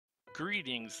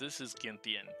Greetings, this is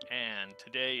Ginthian, and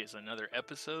today is another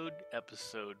episode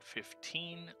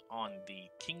 15 on the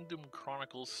Kindom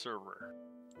Chronicles server.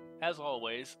 As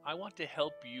always, I want to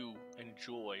help you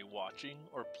enjoy watching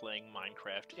or playing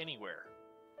Minecraft anywhere.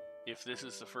 If this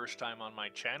is the first time on my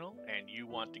channel and you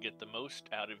want to get the most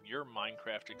out of your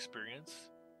Minecraft experience,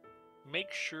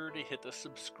 make sure to hit the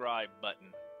subscribe button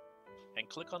and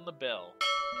click on the bell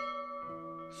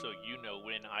so you know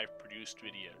when I've produced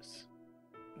videos.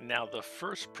 Now, the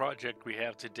first project we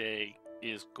have today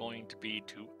is going to be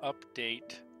to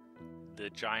update the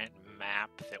giant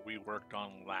map that we worked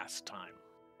on last time.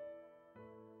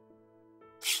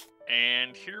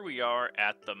 And here we are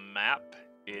at the map.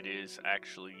 It is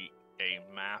actually a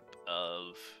map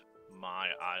of my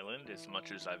island, as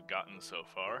much as I've gotten so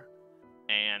far.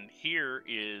 And here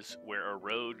is where a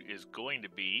road is going to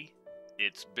be.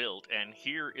 It's built, and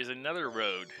here is another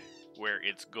road where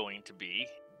it's going to be.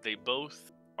 They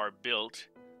both are built,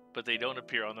 but they don't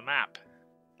appear on the map.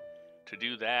 To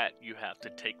do that, you have to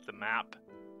take the map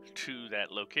to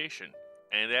that location.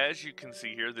 And as you can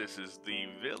see here, this is the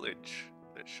village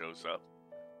that shows up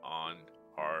on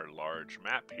our large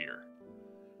map here.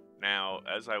 Now,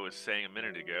 as I was saying a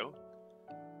minute ago,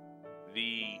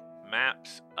 the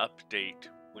maps update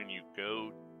when you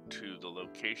go to the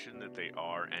location that they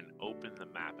are and open the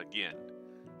map again.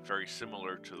 Very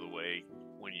similar to the way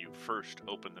when you first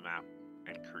open the map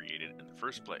and create it in the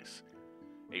first place.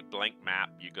 A blank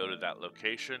map, you go to that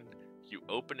location, you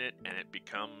open it, and it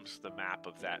becomes the map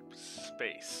of that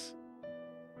space.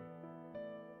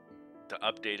 To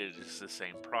update it is the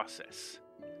same process.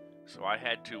 So I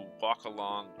had to walk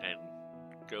along and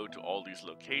go to all these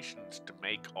locations to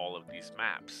make all of these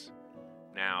maps.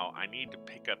 Now I need to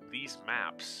pick up these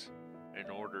maps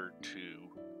in order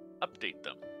to update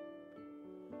them.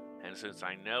 And since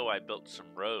I know I built some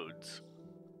roads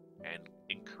and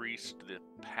increased the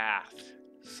path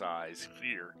size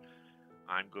here,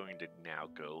 I'm going to now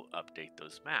go update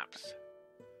those maps.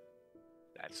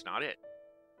 That's not it.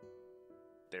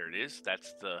 There it is.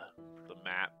 That's the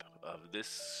map of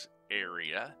this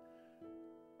area.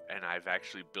 And I've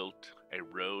actually built a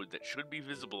road that should be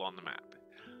visible on the map.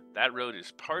 That road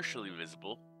is partially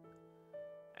visible,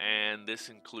 and this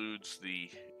includes the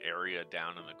area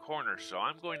down in the corner. So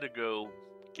I'm going to go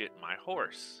get my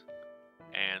horse.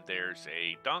 And there's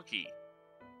a donkey.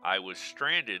 I was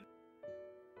stranded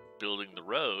building the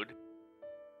road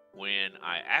when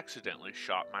I accidentally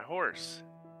shot my horse,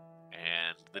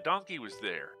 and the donkey was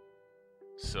there.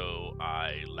 So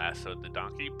I lassoed the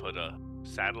donkey, put a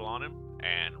saddle on him,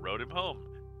 and rode him home.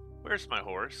 Where's my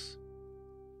horse?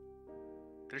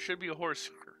 There should be a horse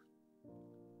here.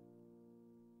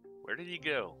 Where did he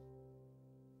go?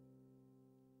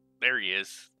 There he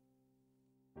is.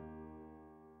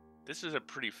 This is a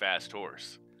pretty fast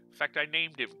horse. In fact, I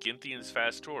named him Ginthian's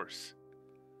Fast Horse.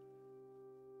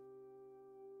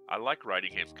 I like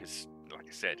riding him because, like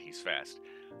I said, he's fast.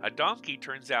 A donkey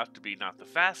turns out to be not the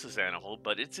fastest animal,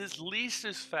 but it's at least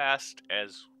as fast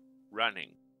as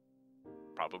running.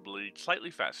 Probably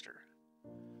slightly faster.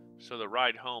 So the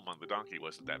ride home on the donkey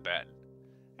wasn't that bad.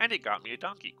 And it got me a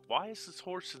donkey. Why is this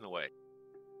horse in the way?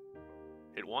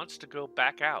 It wants to go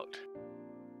back out.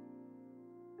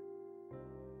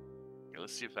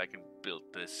 Let's see if I can build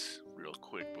this real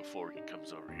quick before he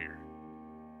comes over here.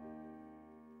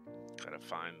 Gotta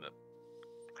find the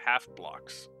half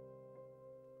blocks.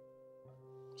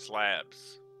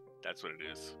 Slabs. That's what it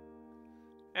is.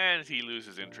 And he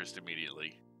loses interest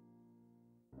immediately.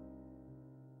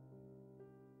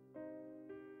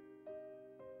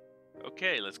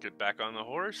 Okay, let's get back on the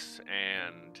horse,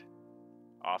 and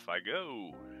off I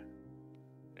go.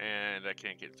 And I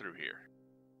can't get through here.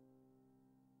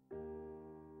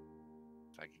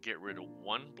 If I could get rid of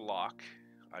one block,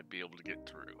 I'd be able to get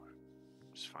through.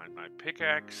 Just find my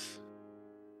pickaxe.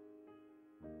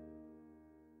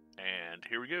 And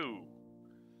here we go.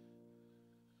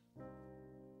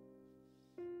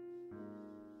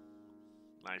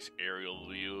 Nice aerial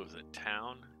view of the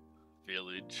town,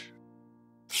 village.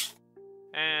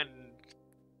 And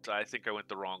I think I went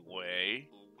the wrong way.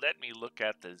 Let me look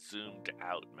at the zoomed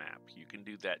out map. You can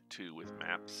do that too with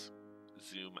maps.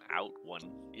 Zoom out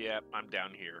one. Yep, I'm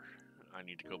down here. I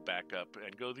need to go back up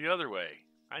and go the other way.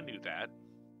 I knew that.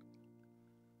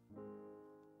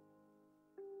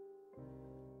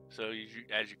 So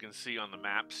as you can see on the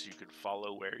maps, you can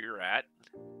follow where you're at.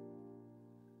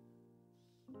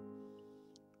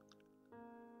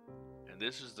 And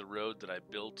this is the road that I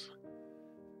built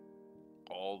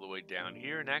all the way down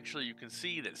here. And actually you can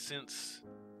see that since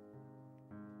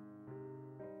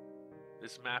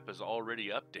this map is already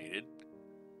updated,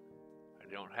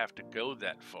 I don't have to go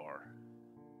that far.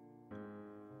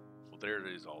 Well, there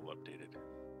it is, all updated.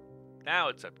 Now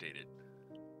it's updated.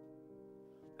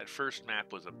 That first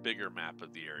map was a bigger map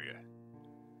of the area.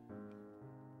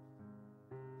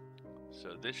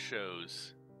 So this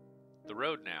shows the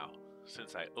road now,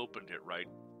 since I opened it right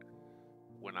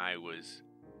when I was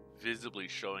visibly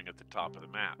showing at the top of the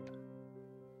map.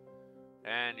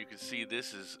 And you can see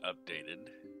this is updated,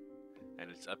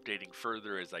 and it's updating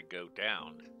further as I go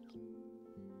down.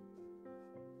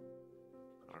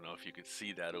 I don't know if you can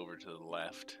see that over to the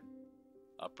left,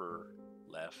 upper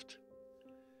left.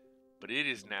 But it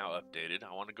is now updated.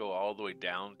 I want to go all the way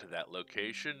down to that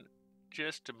location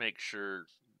just to make sure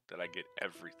that I get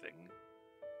everything.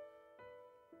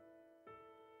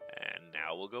 And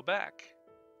now we'll go back.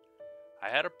 I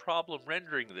had a problem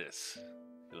rendering this.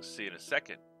 You'll see in a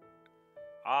second.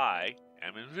 I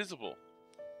am invisible.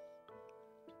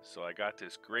 So I got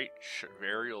this great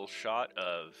aerial shot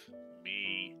of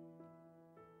me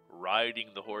riding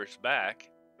the horse back,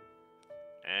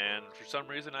 and for some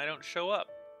reason I don't show up.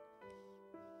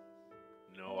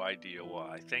 No idea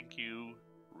why. Thank you,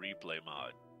 Replay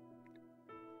Mod.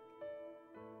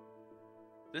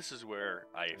 This is where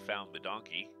I found the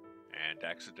donkey and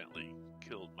accidentally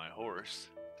killed my horse.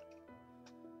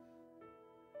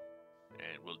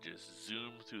 And we'll just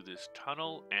zoom through this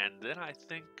tunnel, and then I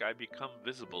think I become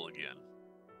visible again.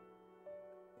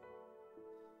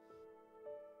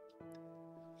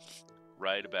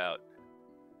 Right about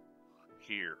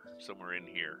here, somewhere in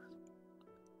here,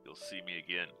 you'll see me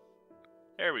again.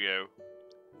 There we go.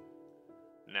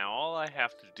 Now all I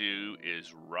have to do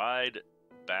is ride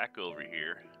back over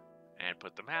here and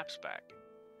put the maps back.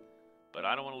 But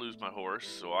I don't want to lose my horse,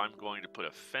 so I'm going to put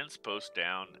a fence post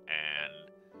down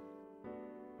and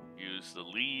use the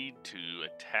lead to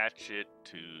attach it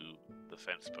to the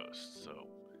fence post. So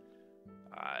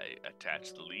I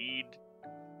attach the lead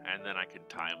and then I can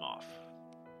tie them off.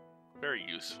 Very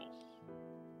useful.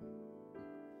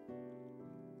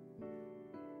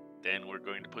 Then we're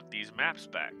going to put these maps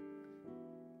back.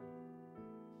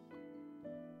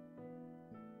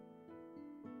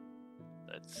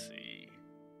 Let's see.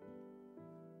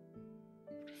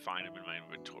 Find them in my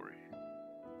inventory.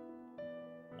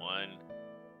 1,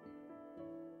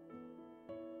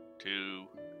 2,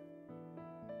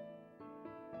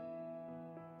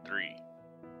 3.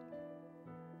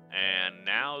 And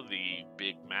now the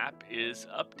big map is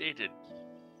updated.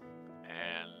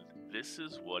 And this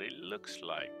is what it looks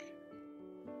like.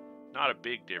 Not a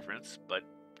big difference, but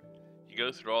you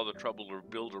go through all the trouble to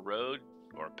build a road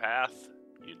or a path,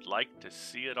 you'd like to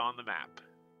see it on the map.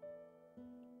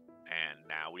 And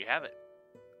now we have it,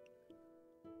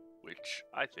 which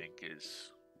I think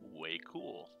is way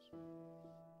cool.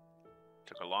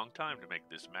 Took a long time to make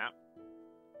this map.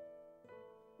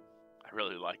 I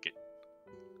really like it.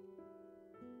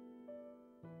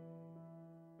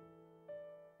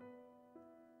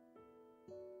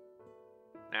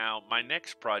 Now, my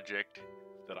next project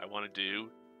that I want to do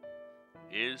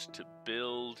is to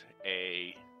build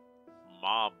a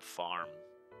mob farm.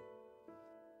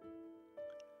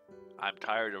 I'm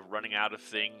tired of running out of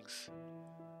things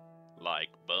like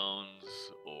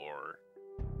bones or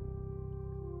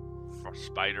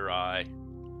spider eye,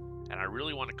 and I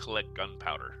really want to collect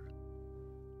gunpowder.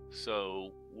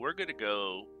 So we're going to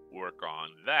go work on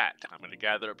that. I'm going to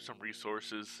gather up some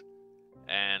resources,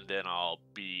 and then I'll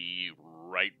be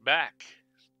right back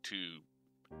to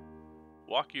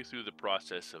walk you through the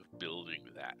process of building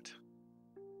that.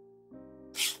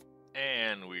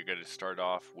 And we're going to start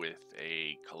off with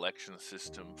a collection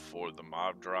system for the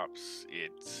mob drops.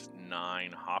 It's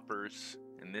 9 hoppers.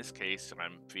 In this case,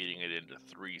 I'm feeding it into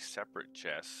 3 separate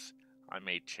chests. I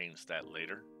may change that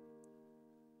later.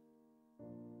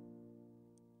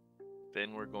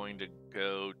 Then we're going to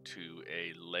go to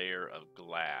a layer of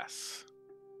glass,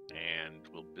 and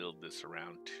we'll build this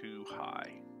around 2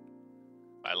 high.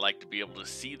 I like to be able to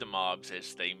see the mobs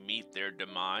as they meet their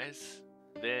demise.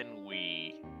 Then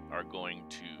we are going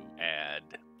to add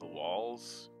the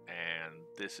walls, and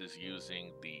this is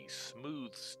using the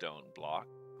smooth stone block.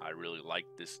 I really like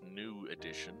this new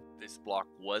addition. This block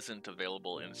wasn't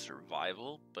available in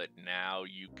survival, but now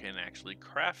you can actually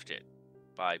craft it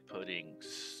by putting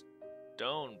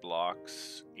stone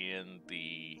blocks in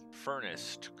the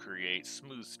furnace to create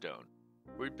smooth stone.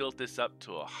 We built this up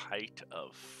to a height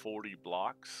of 40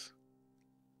 blocks.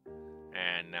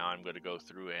 And now I'm going to go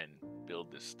through and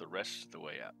build this the rest of the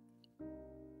way up.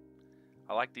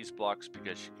 I like these blocks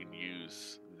because you can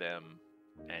use them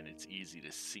and it's easy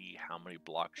to see how many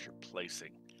blocks you're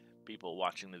placing. People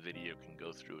watching the video can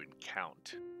go through and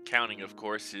count. Counting, of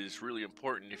course, is really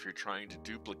important if you're trying to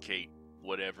duplicate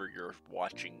whatever you're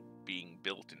watching being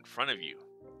built in front of you,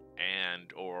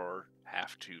 and or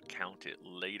have to count it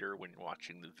later when you're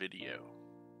watching the video.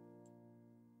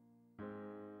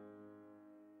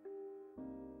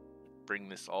 Bring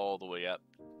this all the way up,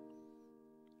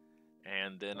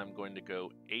 and then I'm going to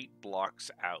go 8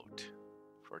 blocks out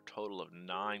for a total of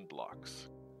 9 blocks,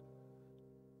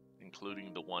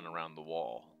 including the one around the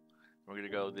wall. We're going to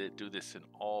go do this in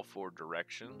all 4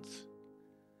 directions,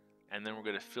 and then we're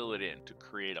going to fill it in to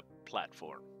create a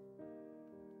platform.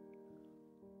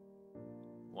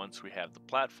 Once we have the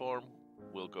platform,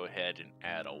 we'll go ahead and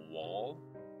add a wall,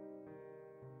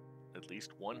 at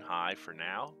least 1 high for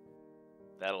now.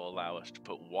 That'll allow us to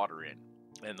put water in,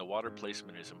 and the water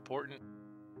placement is important.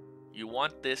 You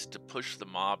want this to push the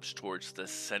mobs towards the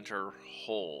center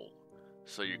hole.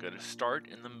 So you're going to start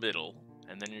in the middle,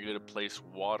 and then you're going to place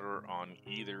water on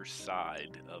either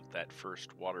side of that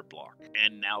first water block.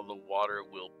 And now the water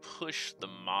will push the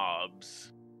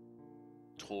mobs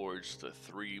towards the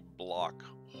 3-block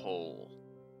hole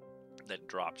that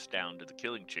drops down to the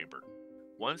killing chamber.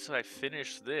 Once I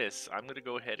finish this, I'm going to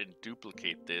go ahead and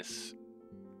duplicate this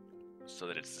so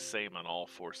that it's the same on all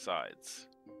 4 sides.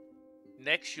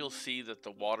 Next, you'll see that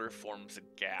the water forms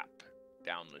a gap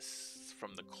down this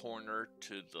from the corner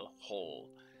to the hole.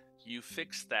 You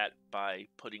fix that by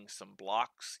putting some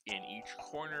blocks in each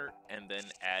corner and then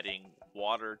adding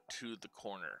water to the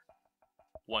corner.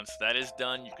 Once that is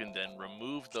done, you can then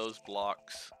remove those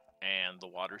blocks and the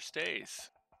water stays.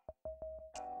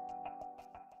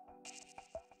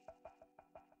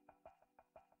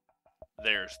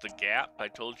 There's the gap I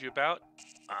told you about.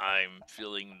 I'm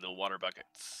filling the water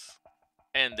buckets.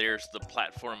 And there's the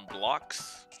platform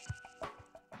blocks.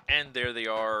 And there they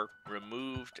are,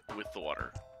 removed with the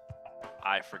water.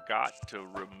 I forgot to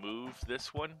remove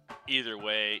this one. Either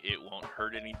way, it won't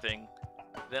hurt anything.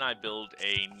 Then I build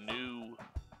a new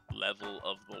level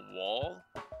of the wall.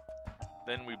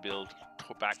 Then we build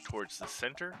back towards the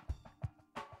center.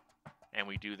 And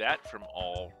we do that from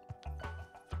all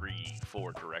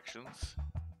 4 directions.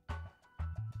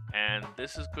 And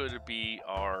this is going to be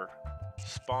our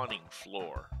spawning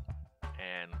floor.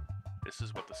 And this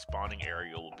is what the spawning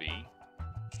area will be.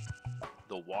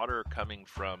 The water coming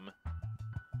from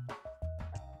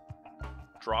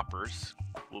droppers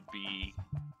will be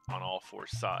on all 4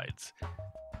 sides,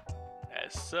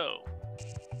 as so.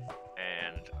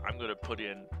 And I'm going to put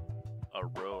in a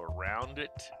row around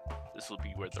it. This will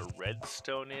be where the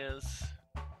redstone is.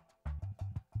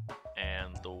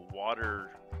 And the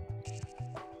water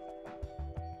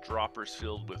droppers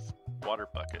filled with water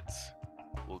buckets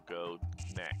will go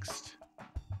next.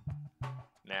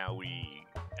 Now we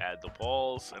add the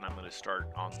walls, and I'm going to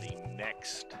start on the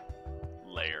next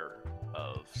layer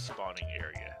of spawning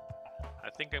area. I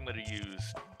think I'm going to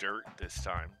use dirt this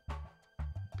time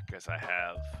because I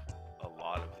have a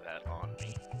lot of that on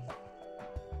me.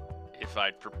 If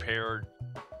I'd prepared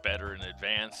better in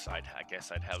advance, I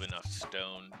guess I'd have enough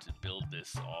stone to build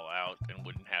this all out and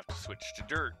wouldn't have to switch to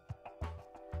dirt.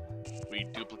 We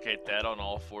duplicate that on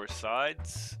all 4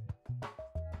 sides.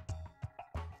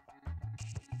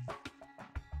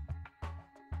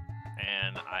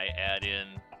 And I add in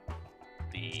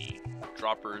the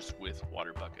droppers with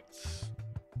water buckets.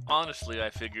 Honestly, I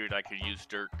figured I could use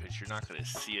dirt because you're not going to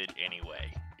see it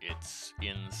anyway. It's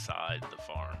inside the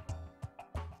farm.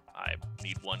 I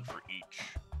need one for each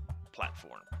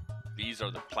platform. These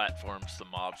are the platforms the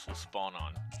mobs will spawn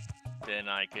on. Then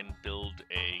I can build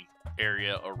a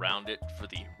area around it for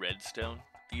the redstone.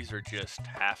 These are just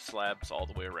half slabs all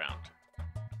the way around.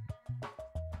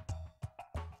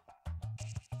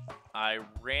 I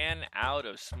ran out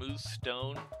of smooth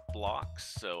stone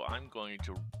blocks, so I'm going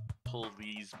to pull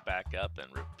these back up and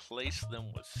replace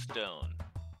them with stone.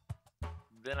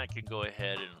 Then I can go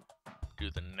ahead and do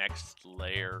the next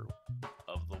layer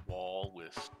of the wall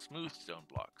with smooth stone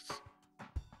blocks.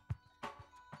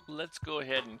 Let's go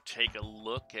ahead and take a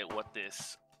look at what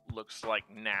this looks like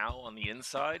now on the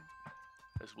inside,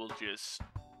 as we'll just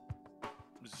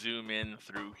zoom in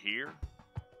through here.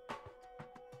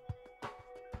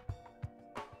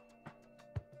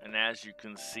 And as you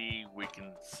can see, we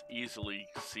can easily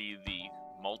see the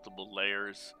multiple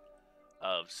layers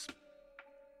of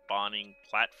spawning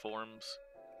platforms,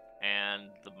 and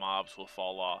the mobs will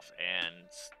fall off and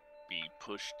be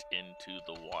pushed into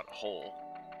the hole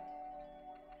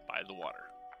by the water.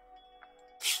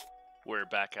 We're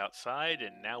back outside,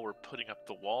 and now we're putting up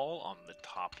the wall on the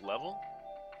top level.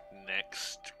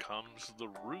 Next comes the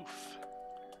roof,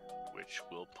 which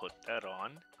we'll put that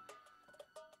on.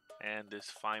 And this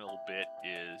final bit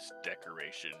is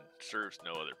decoration, serves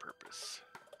no other purpose.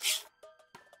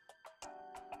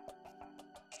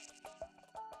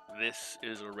 This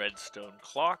is a redstone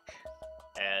clock.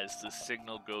 As the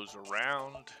signal goes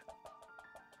around,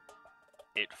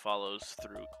 it follows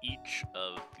through each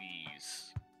of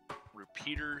these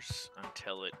repeaters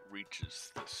until it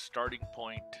reaches the starting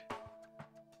point,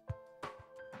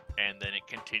 and then it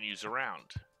continues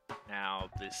around. Now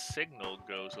this signal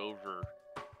goes over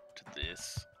to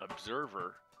this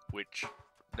observer, which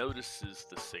notices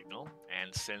the signal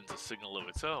and sends a signal of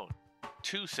its own.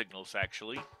 Two signals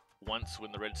actually, once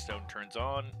when the redstone turns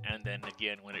on and then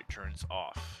again when it turns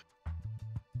off.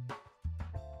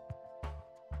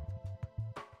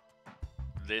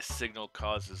 This signal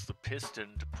causes the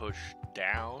piston to push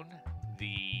down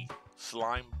the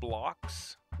slime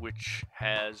blocks, which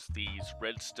has these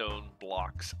redstone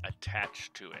blocks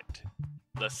attached to it.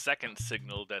 The second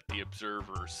signal that the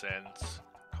observer sends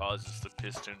causes the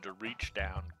piston to reach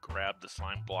down, grab the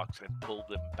slime blocks, and pull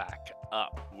them back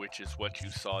up, which is what you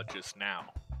saw just now.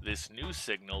 This new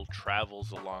signal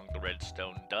travels along the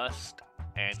redstone dust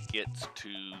and gets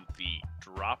to the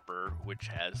dropper, which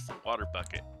has the water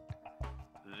bucket.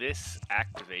 This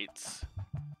activates,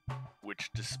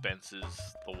 which dispenses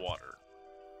the water.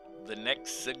 The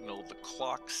next signal the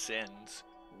clock sends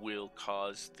will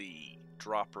cause the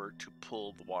dropper to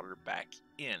pull the water back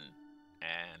in,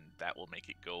 and that will make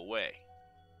it go away.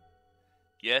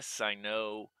 Yes, I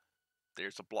know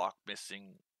there's a block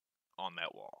missing on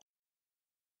that wall.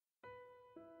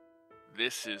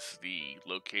 This is the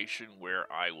location where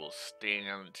I will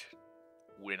stand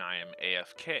when I am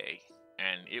AFK,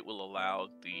 and it will allow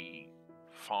the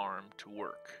farm to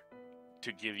work.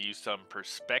 To give you some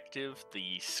perspective,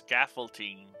 the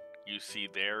scaffolding you see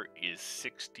there is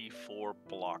 64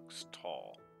 blocks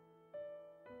tall.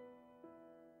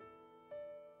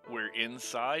 We're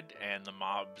inside and the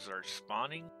mobs are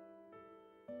spawning,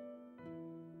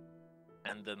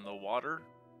 and then the water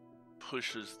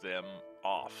pushes them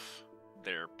off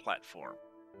their platform.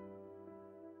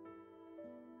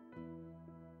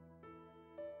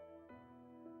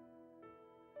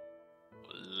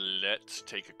 Let's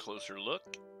take a closer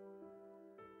look.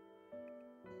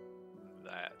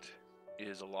 That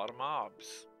is a lot of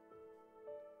mobs.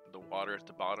 The water at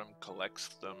the bottom collects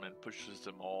them and pushes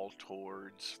them all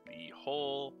towards the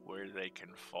hole where they can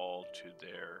fall to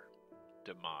their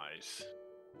demise.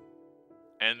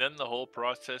 And then the whole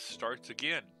process starts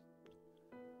again.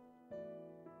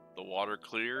 The water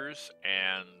clears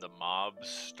and the mobs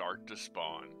start to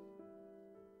spawn.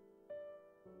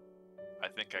 I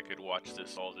think I could watch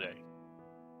this all day.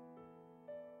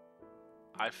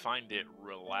 I find it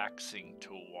relaxing to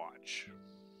watch.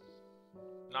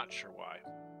 Not sure why.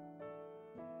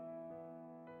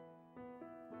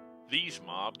 These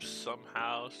mobs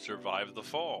somehow survive the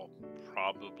fall,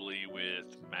 probably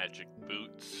with magic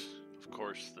boots. Of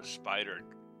course, the spider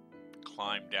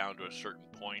climbed down to a certain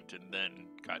point and then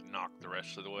got knocked the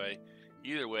rest of the way.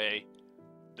 Either way,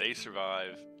 they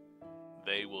survive.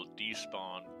 They will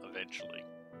despawn eventually.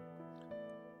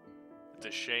 It's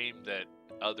a shame that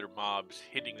other mobs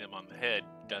hitting them on the head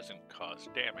doesn't cause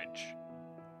damage,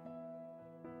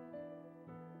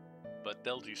 but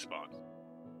they'll despawn.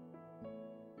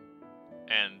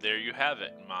 And there you have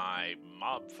it, my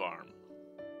mob farm.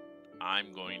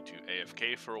 I'm going to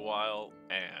AFK for a while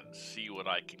and see what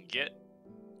I can get.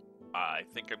 I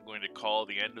think I'm going to call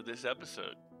the end of this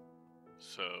episode.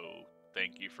 So,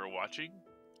 thank you for watching,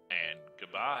 and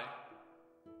goodbye.